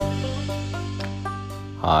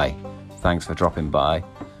Hi, thanks for dropping by.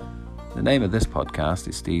 The name of this podcast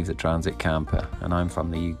is Steve the Transit Camper, and I'm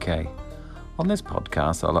from the UK. On this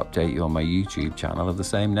podcast, I'll update you on my YouTube channel of the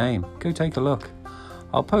same name. Go take a look.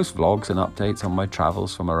 I'll post vlogs and updates on my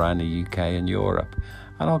travels from around the UK and Europe,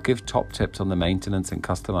 and I'll give top tips on the maintenance and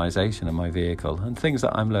customization of my vehicle and things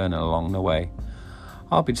that I'm learning along the way.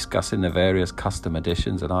 I'll be discussing the various custom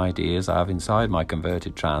additions and ideas I have inside my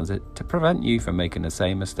converted Transit to prevent you from making the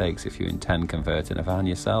same mistakes if you intend converting a van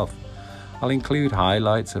yourself. I'll include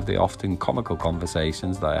highlights of the often comical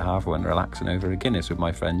conversations that I have when relaxing over a Guinness with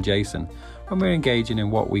my friend Jason, when we're engaging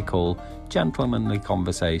in what we call gentlemanly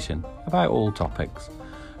conversation about all topics.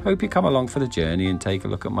 Hope you come along for the journey and take a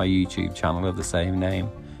look at my YouTube channel of the same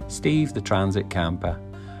name, Steve the Transit Camper.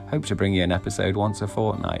 Hope to bring you an episode once a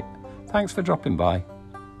fortnight. Thanks for dropping by.